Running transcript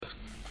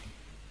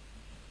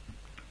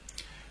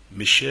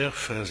Mes chers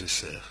frères et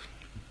sœurs,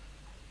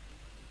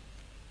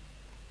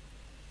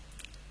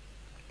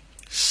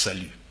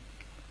 salut.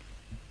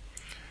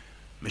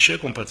 Mes chers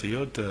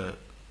compatriotes,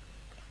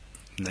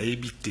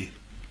 naïbité,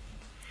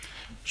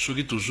 ce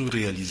qui est toujours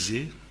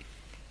réalisé,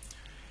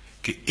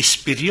 que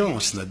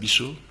expérience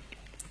nabiso,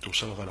 tout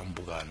ça va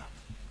l'ambogana.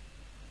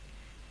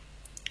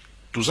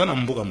 Tout ça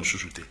n'amboga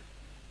mouchoute.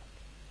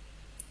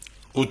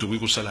 Autre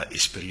que ça la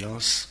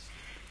expérience,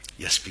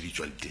 il y a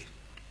spiritualité.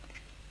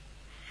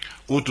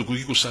 Autre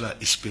que ça la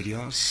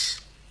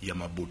expérience, il y a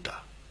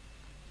mabota.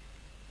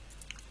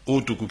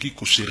 Autre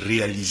que se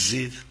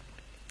réaliser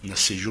dans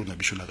ce séjour na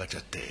biso na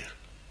terre.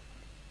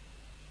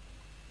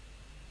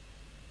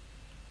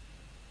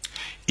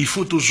 Il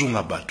faut toujours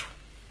un bateau.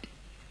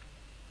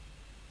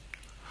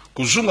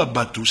 Kozonga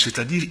bateau,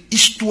 c'est-à-dire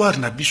histoire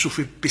na biso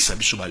fait pesa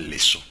biso ba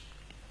leçon.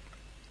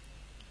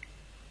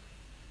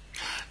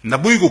 Na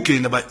boyi ko kele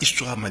na ba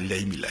histoire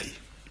malai milai.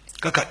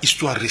 Kaka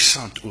histoire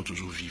récente au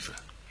toujours vivre.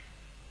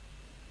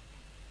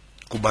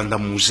 Kubanda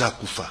muza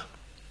kufa.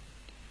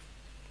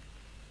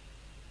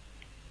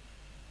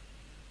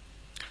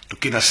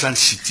 Toke na Sun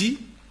City,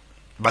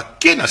 ba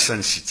ke na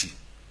Sun City.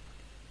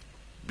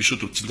 Biso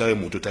to tindare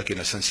moto ta ke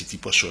na Sun City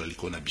po so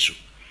liko na biso.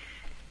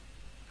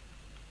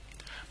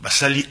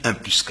 Basali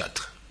 1+4.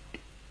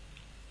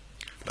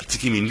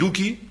 Batiki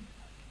minduki,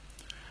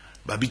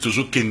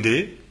 babitozo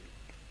kende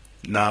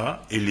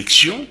na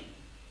élection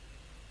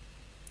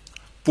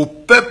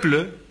pour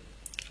peuple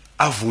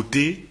à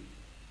voter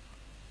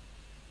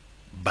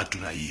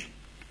Batounaye.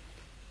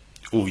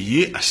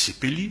 Oye a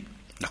sepeli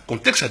na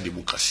contexte de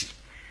démocratie.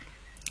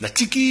 Na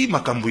tiki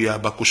makambuya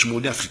ba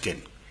cosmodie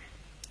africaine.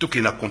 Toke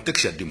na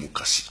contexte de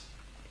démocratie.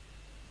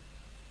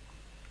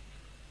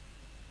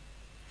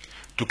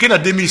 Toke na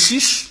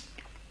 2006,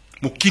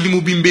 Mokili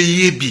Mobimbe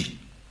Yebi.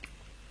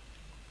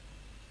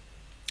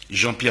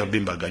 Jean-Pierre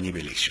Bemba a gagné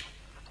l'élection.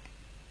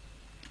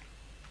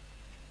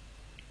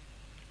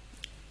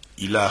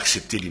 Il a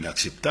accepté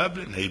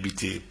l'inacceptable, il a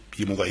évité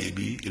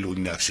Yebi et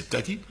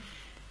l'inacceptable.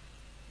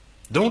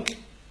 Donc,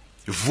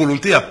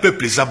 volonté à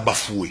peuple les a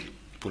bafoués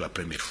pour la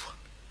première fois.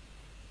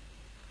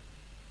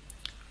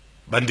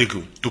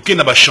 Bandeko, toke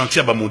na ba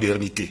chantier ba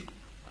modernité.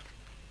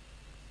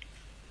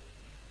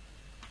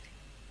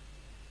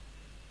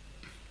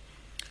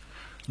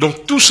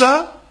 Donc tout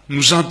ça,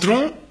 nous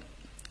entrons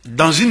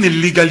dans une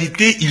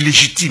légalité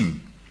illégitime.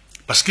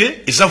 Parce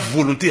que ils ont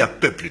volonté à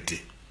peuple.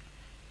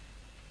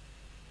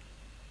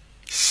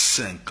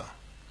 5 ans.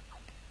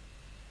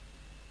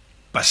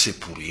 Passé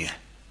pour rien.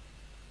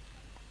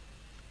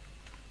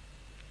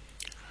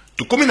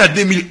 Tout comme en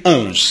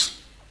 2011,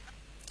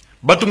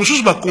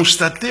 Batomoussous va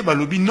constater,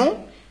 balobi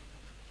non.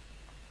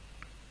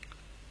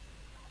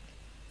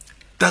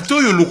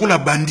 Tato yo loko la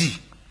bandit.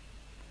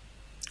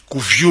 Qu'on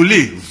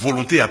violer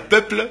volonté à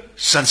peuple,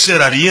 ça ne sert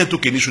à rien tout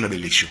qu'il y ait sur une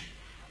élection.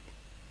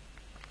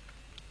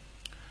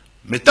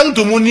 Mais tant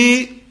que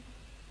moni,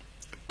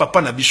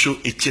 Papa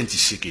Nabiso Etienne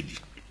Tshisekedi,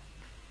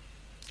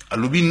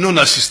 alobi non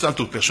assistant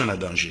aux personnes à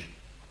danger.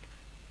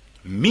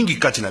 Mingi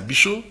Kati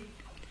Nabiso,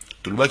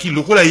 tout le baki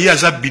loko la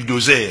yaza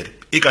bulldozer,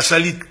 et qu'à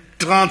sali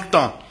 30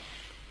 ans,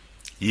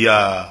 il y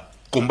a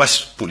combat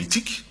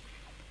politique,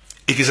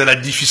 et que ça a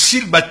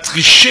difficile de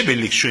tricher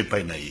l'élection et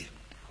pas naïe.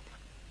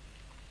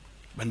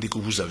 Que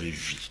vous avez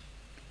vu.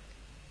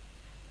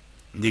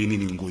 Ndegni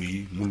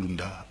Ngoyi,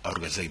 Mulunda, a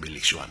organisé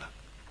l'élection.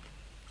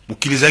 Pour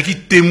qu'ils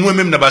aient témoin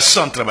même dans le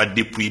centre de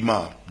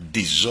dépouillement,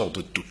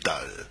 désordre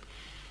total.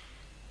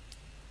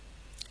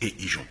 Et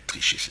ils ont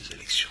triché ces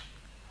élections.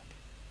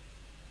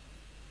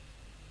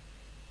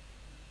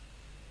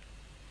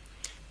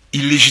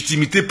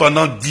 Illégitimité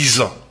pendant 10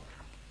 ans.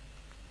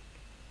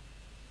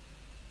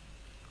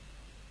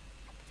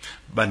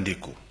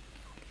 Bandeko.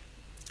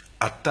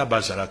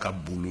 Ataba Zalaka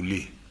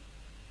Bouloulé.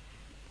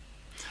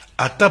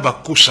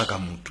 Ataba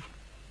Kosakamutu.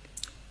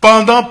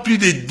 Pendant plus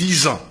de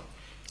 10 ans.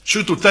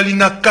 Sur total, il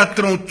y a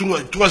 4 ans,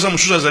 3 ans,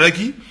 Moussou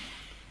Zalaki.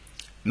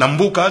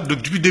 Namboka,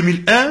 depuis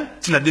 2001,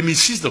 c'est en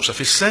 2006, donc ça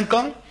fait 5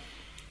 ans.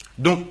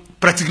 Donc,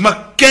 pratiquement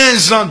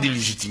 15 ans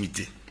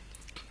d'illégitimité.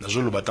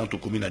 Dans le battant au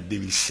commune en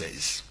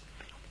 2016.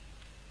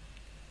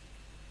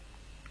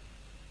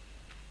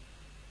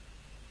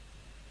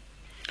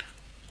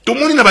 Tout le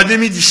monde en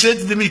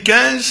 2017,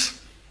 2015,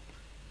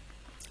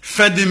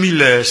 fin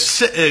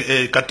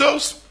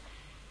 2014,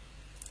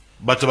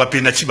 bato ba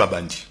penati ba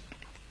bandi.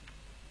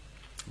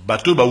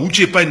 Bato ba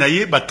uche pa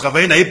naye, ba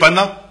travailler naye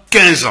pendant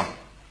 15 ans.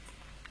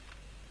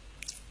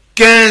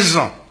 15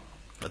 ans.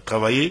 Ba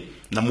travailler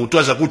na moto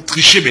azako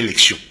tricher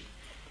l'élection.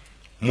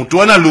 Moto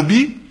wana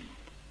lobby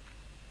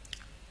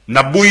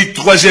na boyi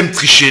 3e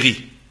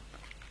tricherie.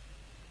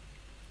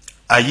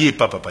 Aye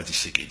pa Papa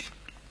Tshisekedi.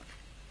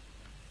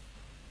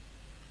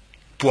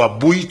 Pour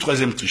aboyer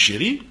 3e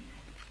tricherie,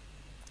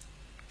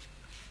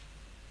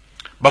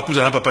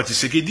 Bakouzana Papa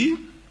Tshisekedi,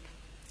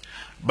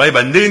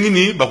 Baïba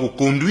Ndenini, Bako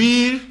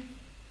conduire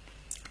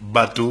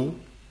bateau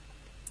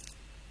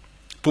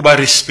pour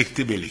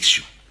respecter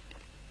l'élection.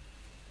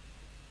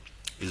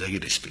 Ils ont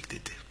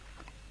respecté.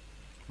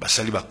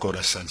 Basali Bakor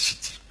à Sun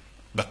City,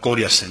 Bakor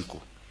à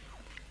Senko.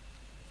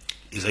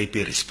 ils ont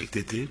été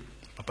respectés,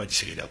 Papa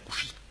Tshisekedi a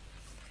koufi.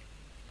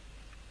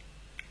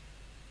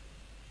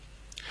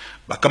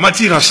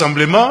 Bakamati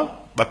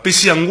rassemblement,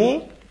 pesi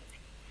yango,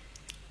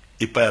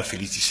 et pas à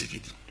Félix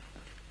Tshisekedi.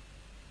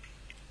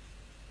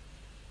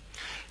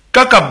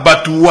 Kaka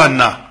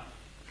Batouana,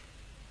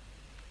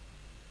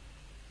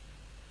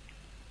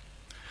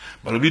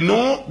 balobi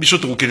non, biso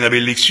tokokende na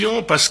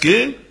élection parce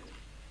que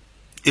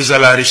ils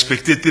allaient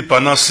respecter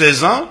pendant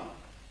 16 ans.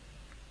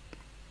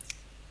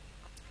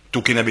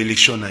 Tokokende na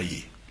élection na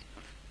ye.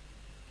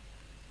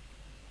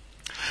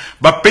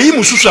 Ba pays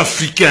mosusu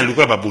africain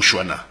lokola ba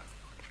Botswana.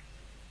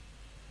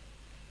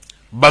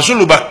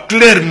 Bazoloba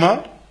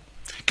clairement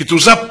que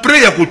toza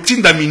prêt à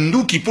kotinda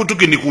minduki po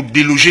tokende ko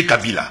déloger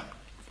Kabila.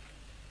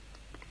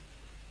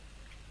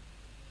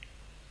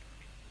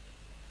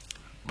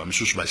 Ba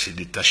mosusu ba se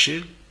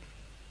détacher.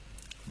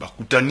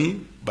 Bakutani,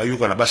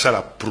 bayoka na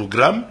basala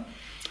programme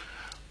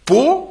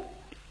pour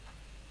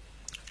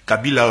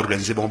Kabila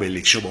organiser bon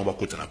élection, bon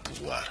bakota na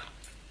pouvoir.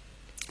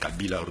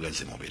 Kabila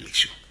organiser bon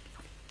élection.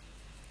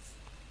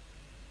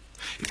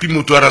 Et puis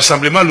moto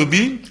rassemblement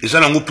lobby, ils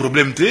ont un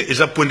problème té,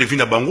 ils ont point de vue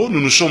na bango,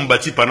 nous nous sommes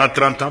bâtis pendant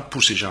 30 ans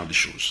pour ce genre de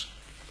choses.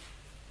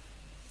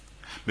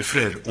 Mes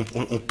frères,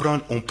 on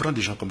prend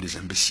des gens comme des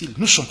imbéciles.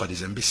 Nous ne sommes pas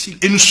des imbéciles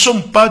et nous ne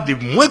sommes pas des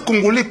moins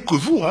congolais que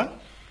vous, hein.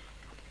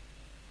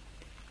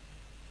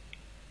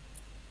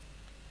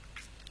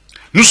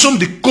 Nous sommes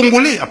des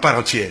Congolais à part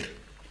entière.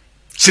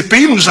 Ce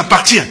pays nous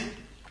appartient.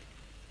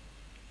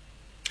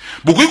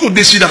 Beaucoup qui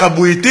décident à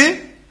boiter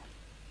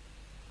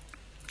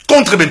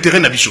contre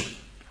l'intérêt Nabiso.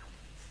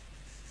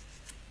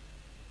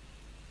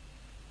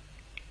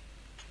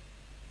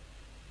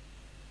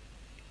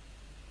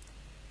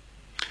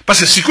 Parce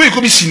que si quoi est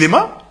comme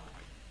cinéma,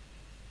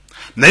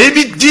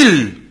 naïbi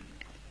deal,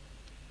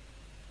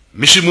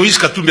 M. Moïse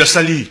Katumbi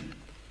Sali,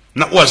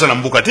 na ouazana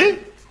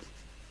mbokate,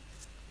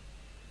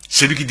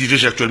 c'est lui qui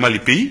dirige actuellement les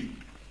pays,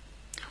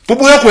 pour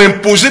pouvoir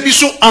imposer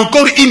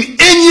encore une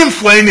énième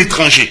fois un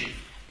étranger.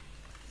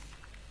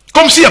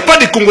 Comme s'il n'y a pas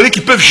de Congolais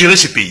qui peuvent gérer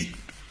ces pays.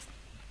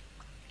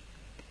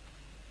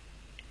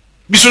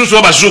 Biso nous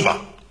sommes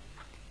zoba.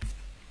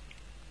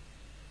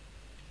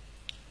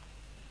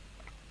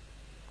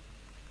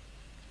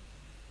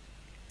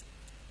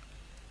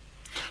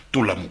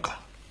 Tout l'amuka.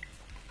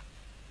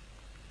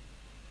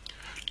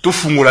 Tout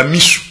fungola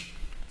misu.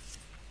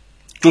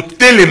 Tout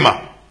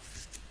telema.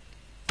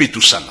 Tout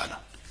sangana.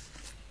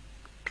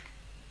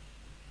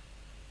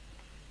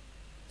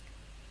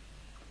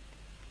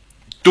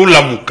 To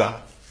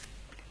lamuka,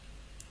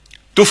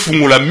 to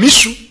fungula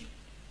misu,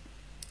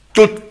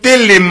 to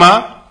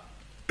telema,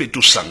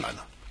 tout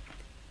sangana.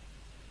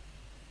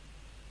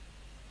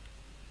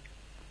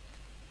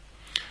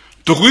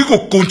 To ko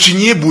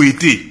continuer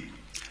boité.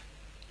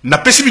 Na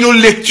pesi bino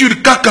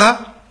lecture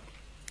kaka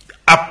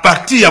à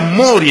partir ya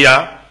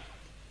Moria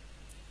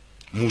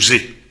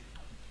musée.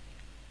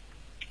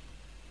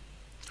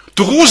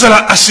 Nous allons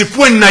à ce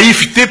point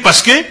naïveté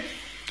parce que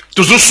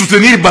nous allons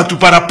soutenir Batou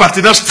par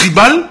appartenance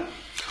tribale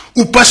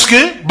ou parce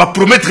que va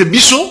promettre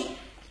biso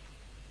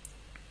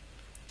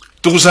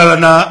nous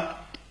allons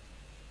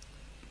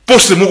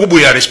poste moko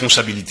ya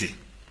responsabilité.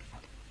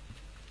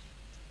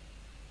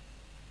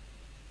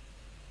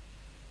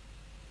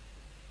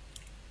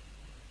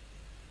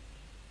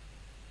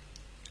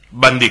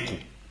 Bandeko.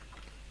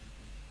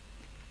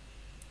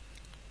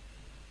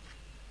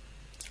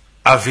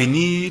 À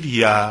venir, il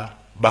y a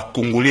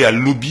Congolais à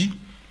lobby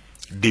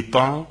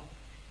dépend,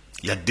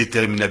 il y a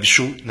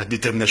détermination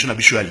à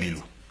bicho à l'île.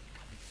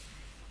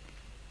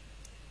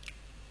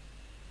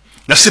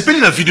 Na sepeli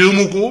na vidéo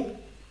moko,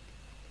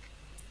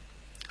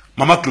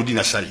 Maman Claudine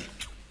a sali.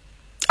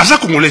 Aza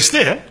Congolais,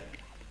 hein?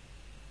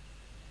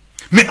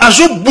 Mais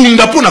azo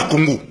bunda po na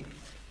Congo.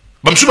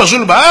 Bamsou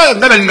bazolo ba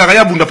ngana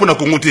ngaya bunda po na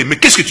Congo te. Mais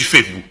qu'est-ce que tu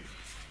fais vous?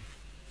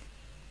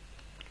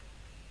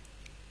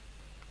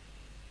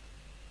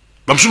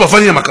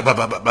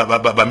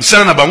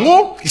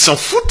 Ils s'en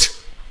foutent.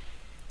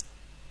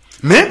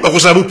 Mais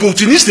vous avez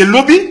opportuniste de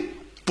lobby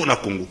pour le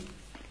Congo.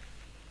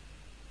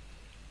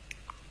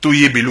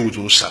 Toye belo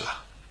to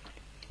sala.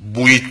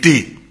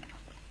 Boyete.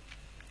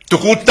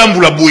 Toko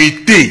tamboula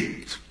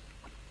boyete.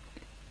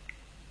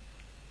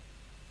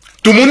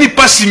 To moni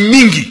pasi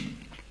mingi.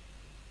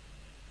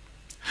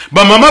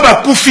 Ba mama ba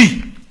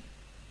koufi.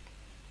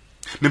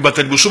 Mais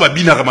batali boso ba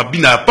bina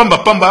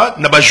pamba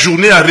na ba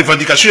journée à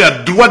revendication à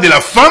droit de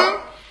la femme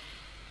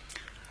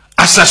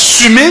à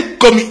s'assumer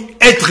comme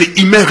être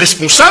humain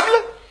responsable.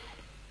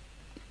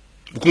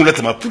 Beaucoup là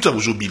ma puta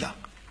bozo bila.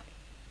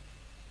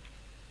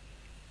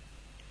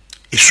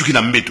 Et ce qui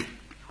n'a médo.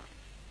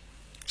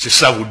 C'est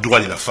ça le droit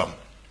de la femme.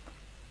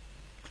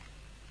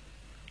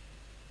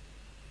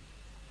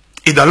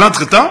 Et dans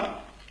l'entretemps,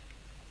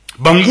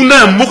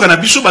 Banguna et Moka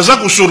Nabiso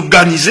bazako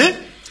s'organiser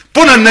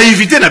pour la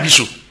naïveté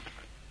Nabiso.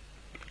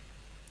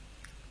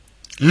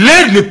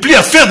 L'heure n'est plus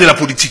à faire de la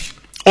politique.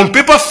 On ne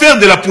peut pas faire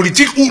de la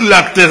politique ou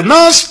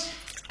l'alternance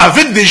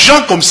avec des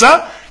gens comme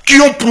ça qui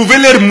ont prouvé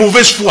leur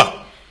mauvaise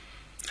foi.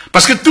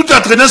 Parce que toute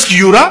alternance qu'il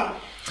y aura,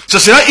 ça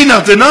sera une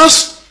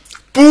alternance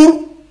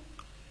pour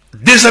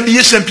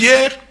déshabiller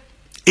Saint-Pierre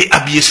et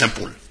habiller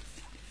Saint-Paul.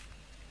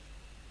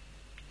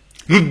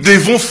 Nous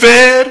devons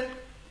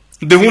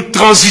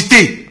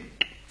transiter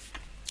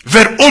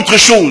vers autre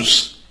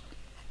chose.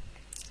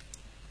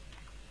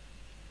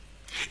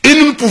 Et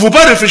nous ne pouvons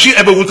pas réfléchir,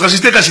 eh ben, vous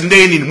transitez ça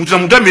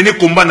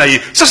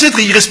c'est être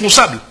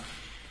irresponsable.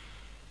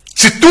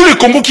 C'est tout le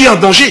Congo qui est en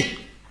danger.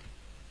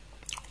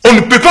 On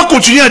ne peut pas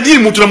continuer à dire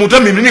non.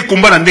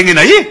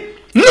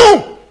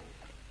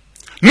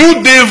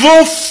 Nous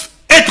devons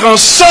être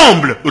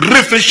ensemble,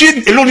 réfléchir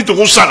et l'on dit au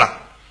Rosala.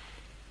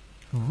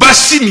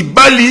 Bassi, mi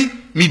bali,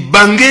 mi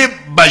bangé,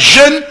 ba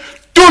jeune,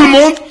 tout le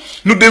monde,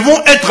 nous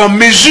devons être en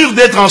mesure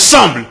d'être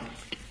ensemble.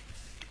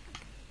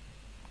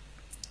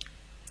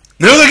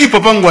 N'ayons pas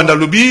Papa Ngwanda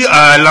Lobi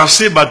a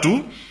lancé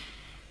Batou,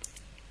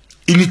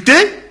 unité,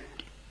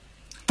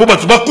 pour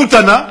Batou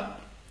Bakutana,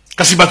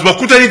 kasi Batou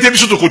Bakutana unité,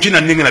 biso to continue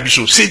à n'engue na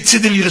biso. C'est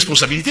de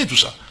l'irresponsabilité tout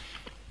ça.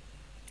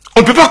 On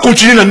ne peut pas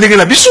continuer à n'engue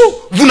na biso.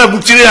 Vous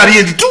n'aboutirez à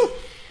rien du tout.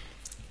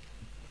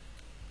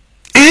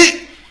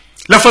 Et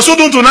la façon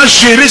dont on a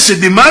géré ces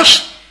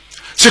démarches,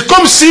 c'est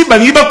comme si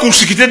Baniba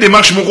consécutait des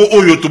démarches moko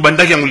oyo to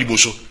bandaki en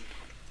liboso.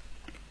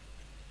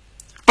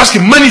 Parce que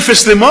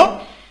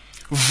manifestement,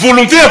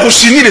 volonté à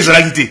signer les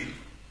réalités.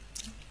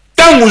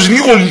 Tant que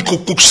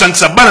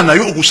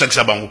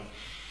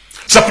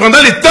ça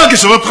prendra le temps que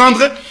ça va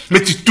prendre,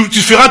 mais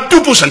tu feras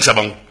tout pour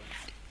Sansabango.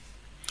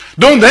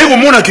 Donc, d'ailleurs, au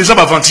monde, il y a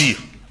aventure.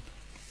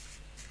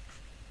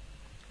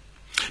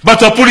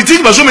 La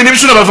politique, il y a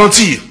une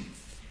aventure.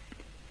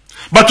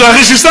 La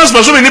résistance, il y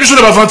a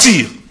une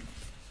aventure.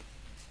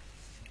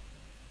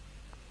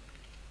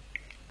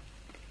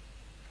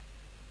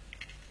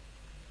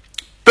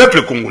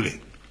 Peuple congolais.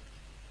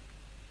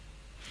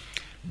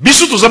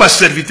 Biso tozaba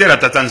serviteur à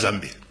Tata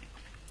Nzambe.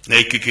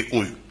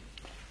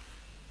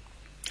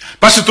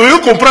 Parce que tu dois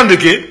comprendre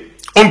que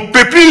on ne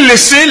peut plus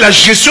laisser la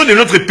gestion de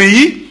notre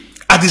pays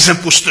à des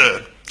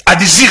imposteurs, à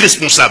des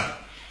irresponsables.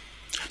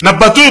 Na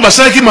bato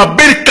basala ki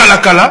mabel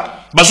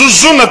kala bazo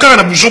zonga kaka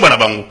na buzoba na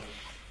bango.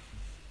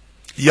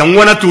 Yango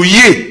wana to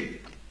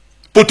ye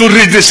pour te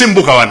redresser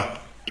mboka wana.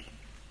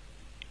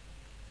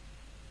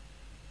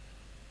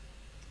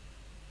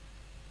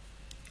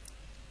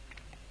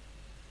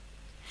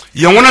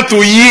 Yango na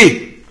to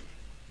ye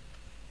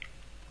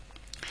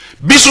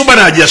biso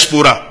bana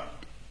diaspora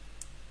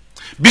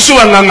biso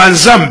banganga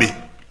nzambe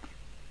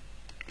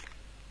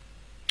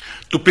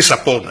to pesa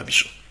port na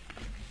biso.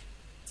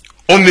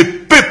 On ne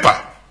peut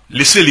pas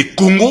laisser le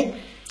Congo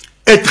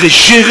être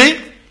géré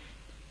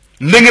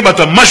n'enge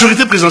bato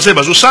majorité présidentielle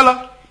bazo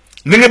sala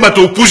n'enge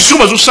bato opposition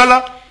bazo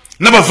sala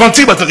na ba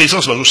ventir bato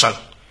résistance bazo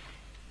sala.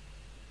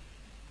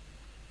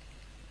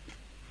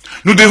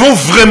 Nous devons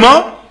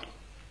vraiment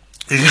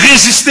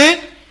résister.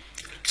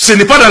 Ce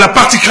n'est pas dans la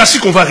particratie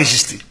qu'on va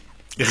résister.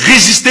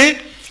 Résister,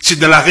 c'est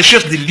dans la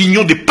recherche de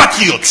l'union des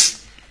patriotes.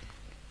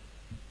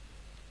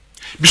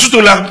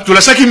 Bisous la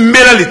qui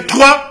met le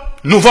 3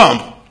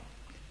 novembre.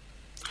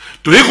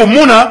 Tu sais comme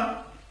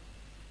mona,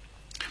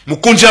 mon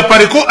conduit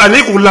Pareko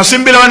allait pour lancer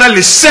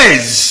le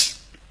 16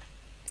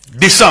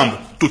 décembre.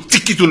 Tu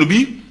tiki to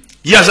lobi,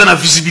 il y a une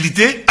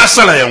visibilité à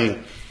Salayango.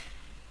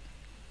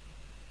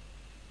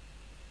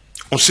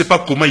 On ne sait pas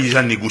comment ils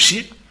ont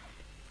négocié.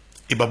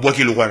 Et bah bois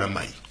qui le roi na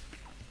maï.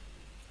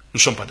 Nous ne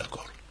sommes pas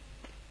d'accord.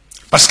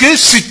 Parce que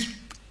si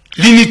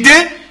l'unité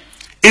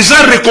est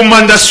une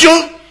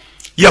recommandation,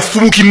 il y a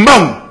Fumuki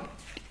Mbang.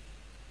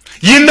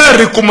 Il y a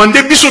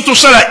recommandé bisoto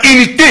ça la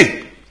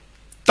unité.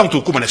 Tant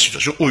que la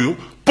situation oyo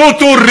pour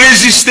te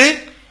résister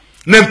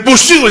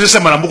l'imposture de ça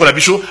malambo la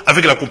bicho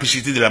avec la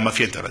complicité de la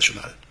mafia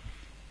internationale.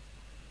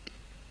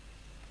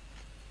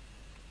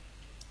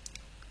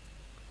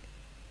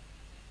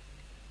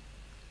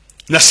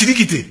 La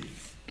silikité.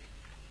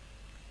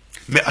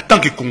 Mais en tant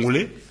que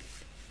Congolais,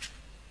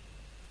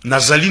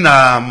 Nazali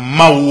na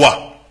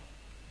mawa.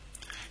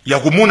 Il y a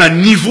comme un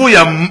niveau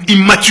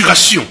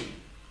d'immaturation.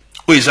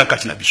 On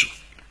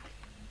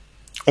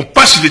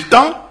passe le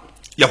temps,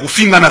 il y a un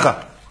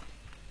finganaka.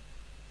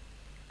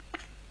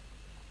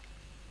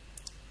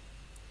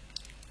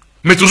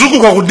 Mais toujours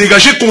qu'on va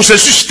dégager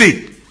consensus.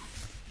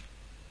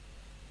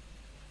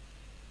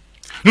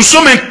 Nous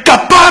sommes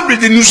incapables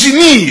de nous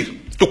unir.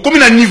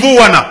 Comme un niveau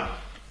wana.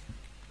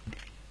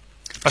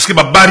 Parce que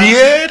la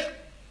barrière,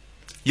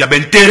 il y a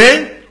un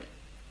terrain,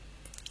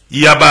 il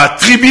y a une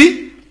tribu,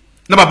 il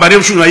y a une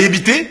barrière sur la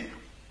yébité,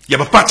 il y a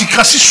une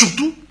particratie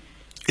surtout,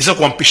 et ça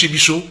qui empêche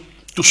Bisso,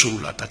 tout ce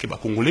qui attaqué les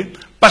Congolais,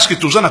 parce que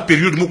tout ça, une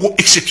période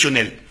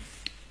exceptionnelle.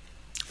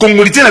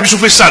 Congolais, n'a Bisso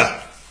fait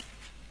ça.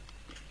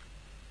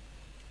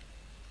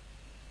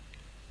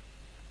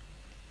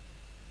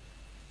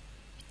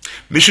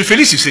 Monsieur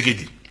Félix, c'est ce qu'il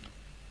dit.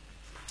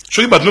 Ce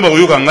qui est battu, il y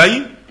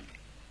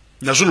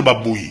a un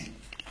babouille.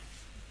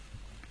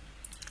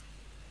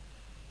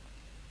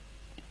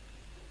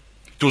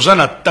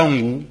 Tozana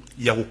tangu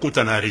ya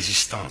kokota na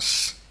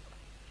résistance.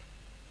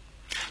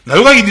 Na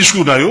yoka ki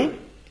discours na yo,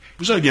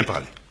 vous avez bien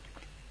parlé.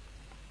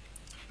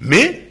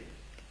 Mais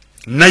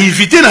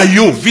naïveté na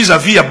yo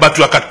vis-à-vis ya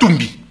batu ya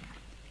Katumbi.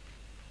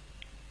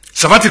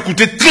 Ça va te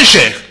coûter très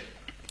cher.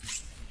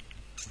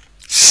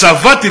 ça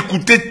va te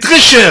coûter très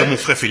cher, mon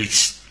frère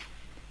Félix.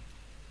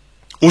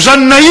 Aux gens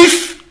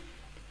naïfs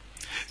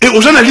et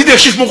aux gens à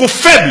leadership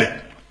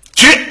faible.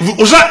 Tu es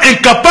aux gens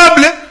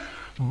incapables,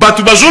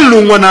 batu bazo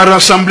longwa na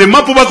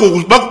rassemblement pour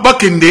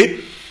bakende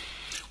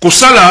ko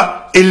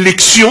sala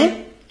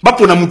élection, ba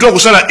pona muto ko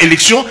sala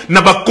élection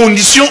na ba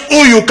condition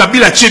oyo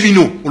Kabila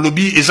tchebino.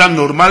 Olobi eza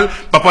normal,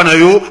 papa na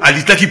yo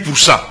alitaki pour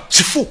ça.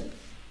 C'est faux.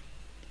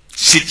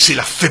 C'est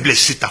la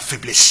faiblesse, c'est ta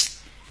faiblesse.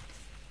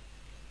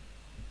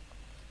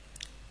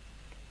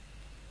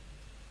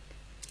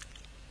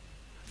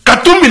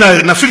 Katumbi na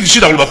Afrique du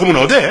Sud a comme on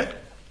a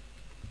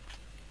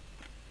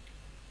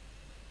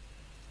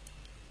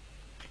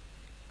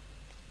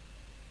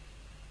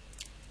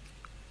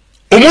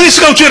au moins, il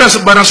sera au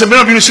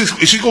renseignement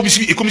et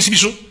comme ici,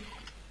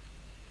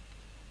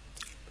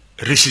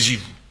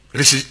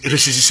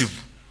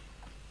 ressaisissez-vous.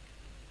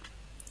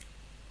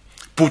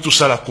 Pour tout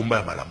ça, la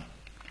combat est malade.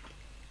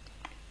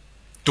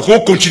 Tu peux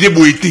continuer à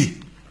boiter.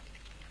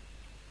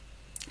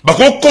 Tu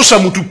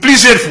peux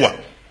plusieurs fois.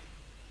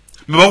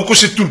 Mais tu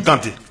peux tout le temps.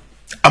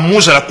 À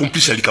moi, j'ai la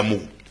complice à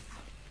l'Ikamo.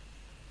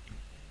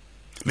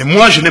 Mais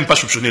moi, je n'aime pas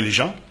soupçonner les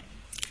gens.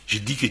 Je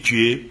dis que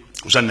tu es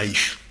aux gens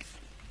naïfs.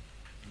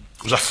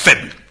 Vous êtes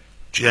faible.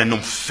 Tu es un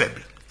homme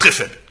faible. Très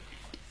faible.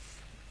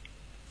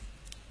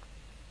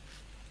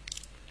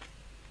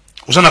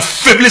 Vous avez la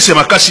faiblesse et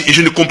ma casse. Et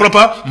je ne comprends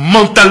pas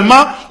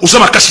mentalement vous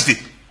avez ma cassité.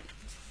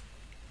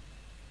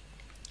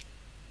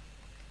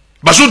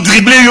 Bazo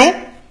dribble yo.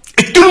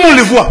 Et tout le monde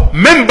le voit.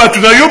 Même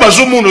Batunayo,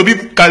 Bazo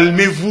Monobi,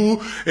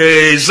 calmez-vous.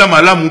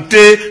 Zamala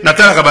Mouté,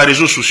 Natala les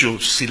réseaux sociaux.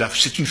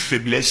 C'est une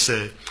faiblesse.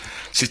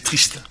 C'est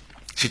triste.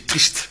 C'est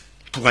triste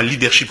pour un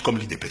leadership comme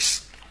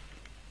l'IDPS.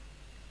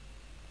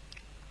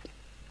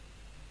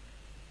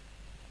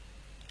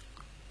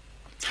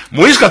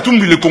 Moïse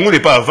Katumbi, le Congo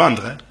n'est pas à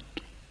vendre. Hein.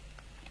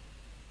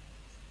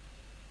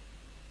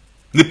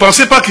 Ne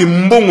pensez pas que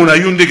Mbongo na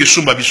yonde que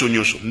somba biso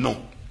nyoso.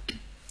 Non.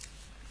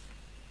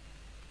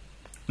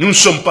 Nous ne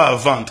sommes pas à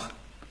vendre.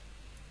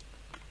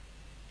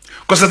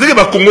 Quand ça veut dire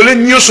que les Congolais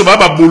nyoso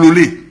ba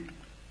bololé.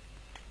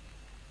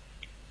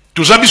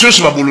 Tous les biso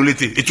nyoso ba bololé.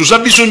 Et tous les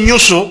biso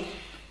nyoso,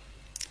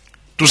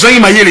 tous les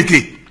imayele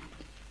te.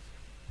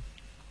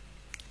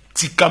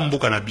 Tikambo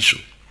kanabiso.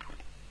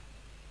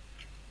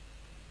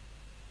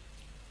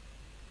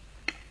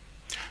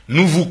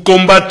 Nous vous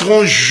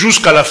combattrons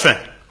jusqu'à la fin.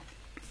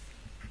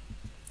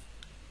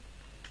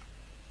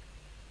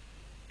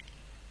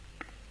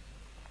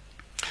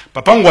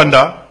 Papa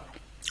Ngwanda,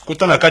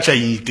 quand on a kacha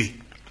unité.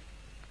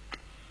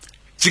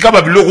 Tika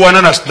babilo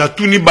wana na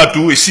tuni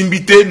batu et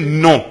simbité,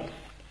 non.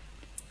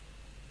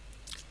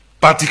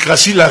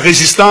 Particratie, la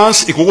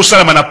résistance, et koko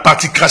salama na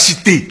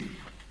particracité.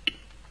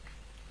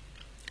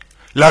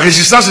 La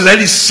résistance, c'est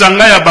ali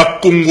sanga ya ba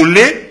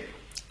Congolais,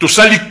 to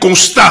sali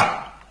constat.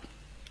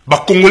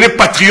 Ba Congolais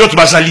patriotes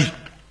bazali.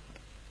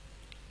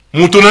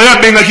 Motonayo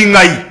bengaki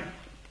ngai.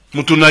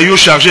 Motonayo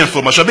chargé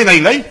information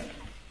bengaki ngai.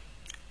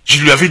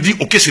 Je lui avais dit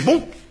OK, c'est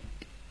bon.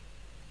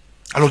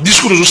 Alors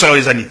discours de ça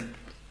les années.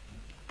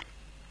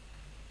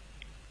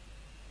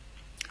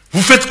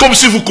 Vous faites comme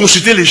si vous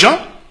consultez les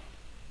gens.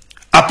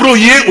 Après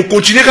on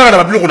continue quand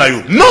la bloc on a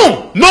eu.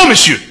 Non, non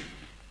monsieur.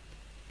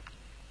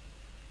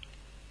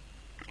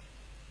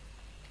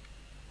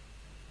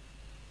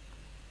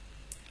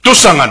 Tous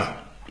sangana.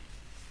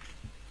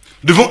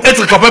 Devons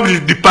être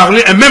capables de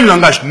parler un même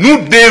langage.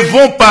 Nous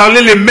devons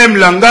parler le même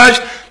langage,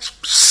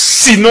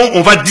 sinon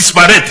on va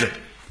disparaître.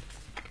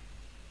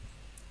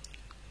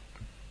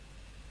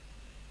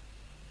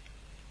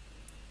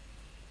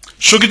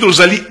 Ceux qui sont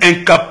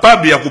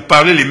incapables de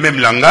parler le même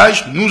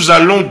langage, nous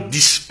allons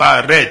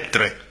disparaître.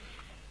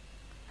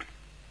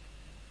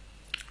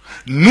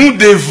 Nous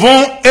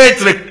devons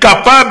être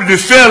capables de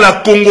faire la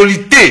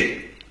congolité.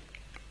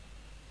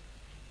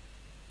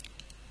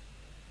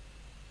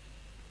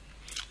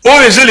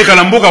 Les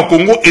Kalamboka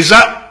Congo est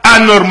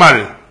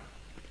anormal.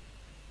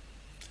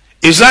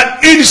 Il y a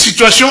une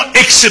situation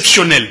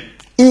exceptionnelle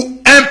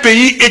où un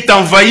pays est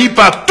envahi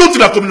par toute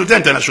la communauté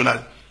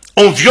internationale.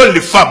 On viole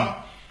les femmes.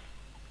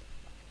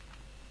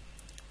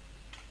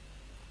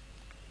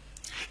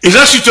 Et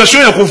la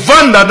situation est qu'on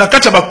vend dans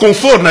le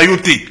confort na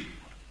yote.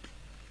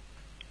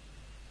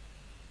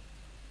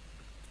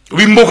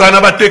 Wimboka na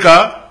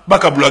bateka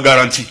bakabula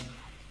garantie.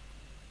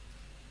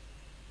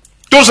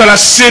 Tous à la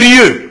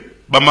sérieux.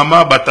 Ba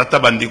mama, ba tata,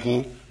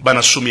 bandeko, ba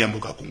na somi ya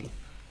mboka Congo.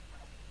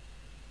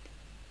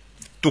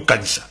 Tout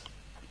kanisa.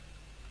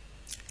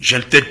 J'ai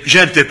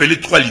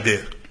interpellé 3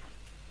 leaders.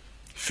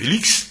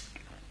 Félix,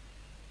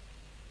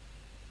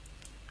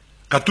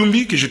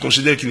 Katumbi, que je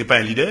considère qu'il n'est pas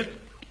un leader,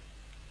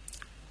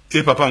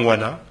 et Papa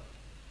Ngwana,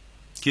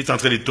 qui est en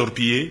train de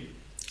torpiller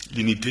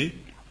l'unité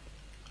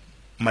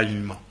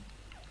malignement.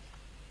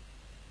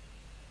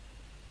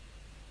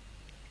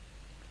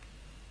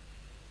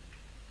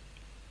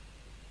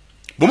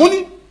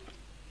 Bomoni,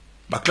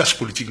 ma classe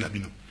politique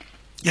n'abino.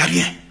 Il n'y a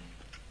rien.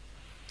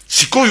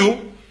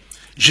 Sikoyo,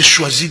 j'ai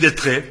choisi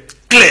d'être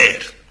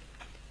clair.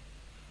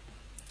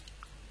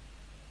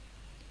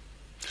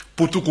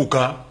 Pour tout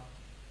cas,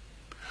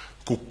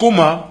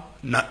 Kokoma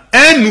na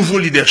un nouveau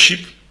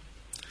leadership.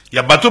 Il y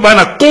a bateau ba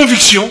na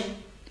conviction.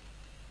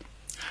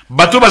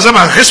 Bateau ba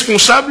zama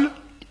responsable.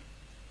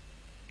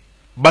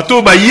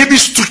 Bateau ba yebi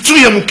structure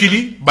ya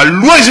mukili, ba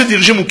loi et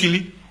diriger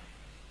mukili.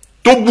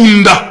 To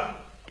bunda.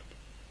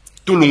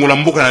 To longola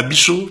mboka na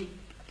biso.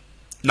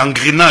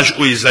 L'engrenage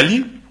au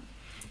ezali.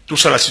 Tout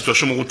ça la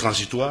situation moko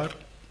transitoire.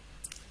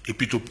 Et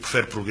puis to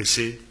faire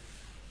progresser.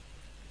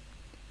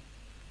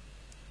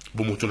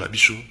 Bomoto na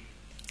biso.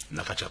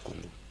 Nakacha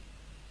Congo.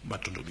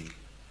 Matondo mingi.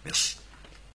 Merci.